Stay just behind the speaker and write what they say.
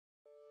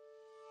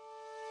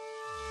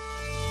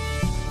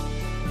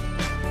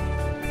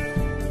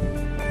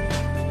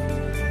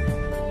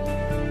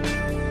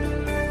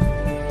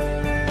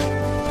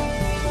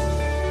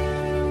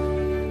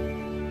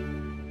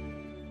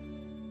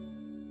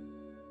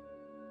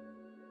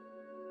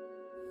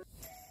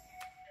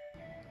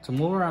To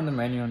move around the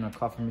menu on a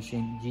coffee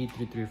machine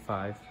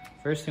G335,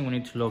 first thing we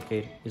need to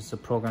locate is the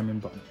programming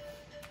button.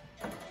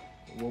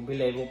 It will be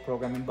labeled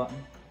programming button.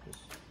 Just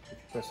if you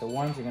press it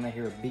once, you're gonna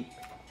hear a beep.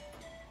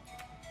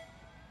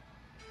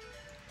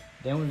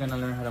 Then we're gonna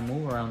learn how to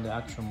move around the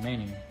actual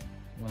menu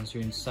once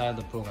you're inside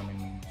the programming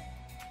menu.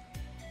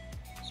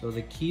 So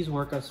the keys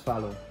work as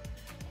follows: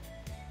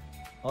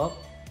 up,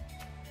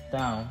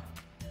 down,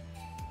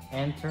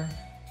 enter,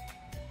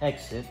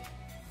 exit,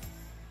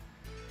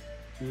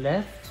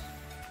 left,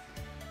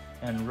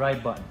 and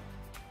right button.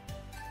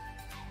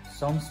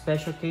 Some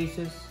special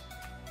cases,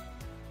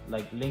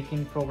 like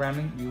linking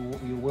programming,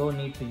 you will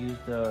need to use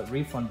the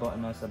refund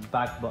button as a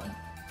back button.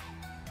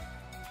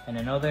 And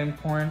another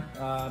important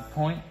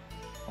point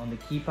on the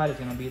keypad is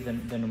going to be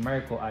the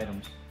numerical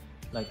items.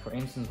 Like for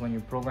instance, when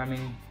you're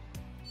programming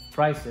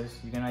prices,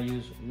 you're going to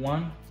use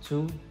 1,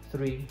 2,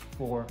 3,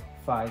 4,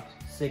 5,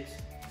 6,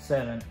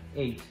 7,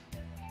 8,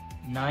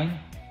 9,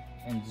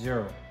 and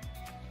 0.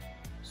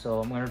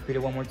 So I'm going to repeat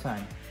it one more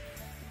time.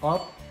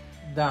 Up,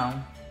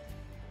 down,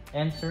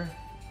 enter,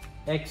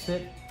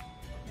 exit,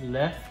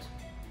 left,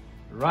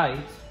 right,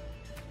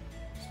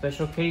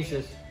 special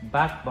cases,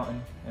 back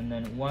button, and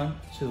then 1,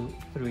 2,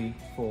 3,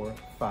 4,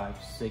 5,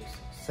 6,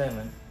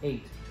 7,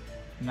 8,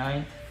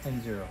 9,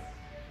 and 0.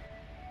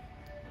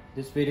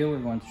 This video we're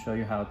going to show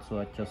you how to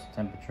adjust the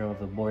temperature of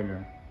the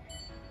boiler.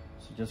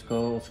 So just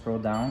scroll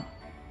down,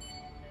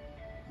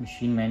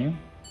 machine menu,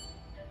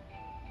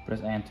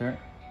 press enter.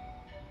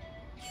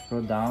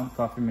 Scroll down,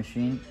 coffee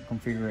machine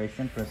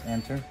configuration, press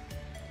enter.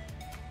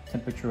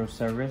 Temperature of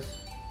service,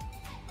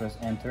 press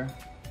enter.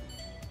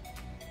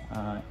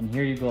 And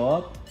here you go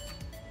up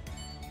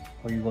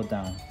or you go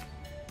down.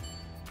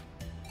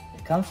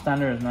 It comes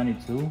standard as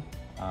 92.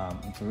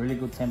 It's a really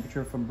good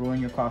temperature for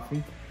brewing your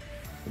coffee,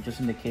 but just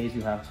in the case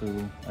you have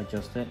to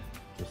adjust it,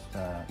 just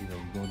either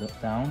you go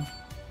down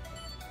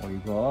or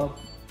you go up.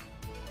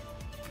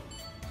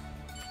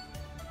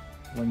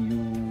 When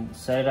you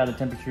set it at the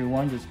temperature you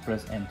want, just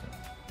press enter.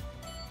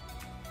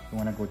 If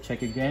you want to go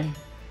check again,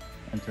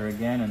 enter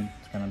again, and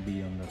it's going to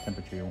be on the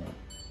temperature you want.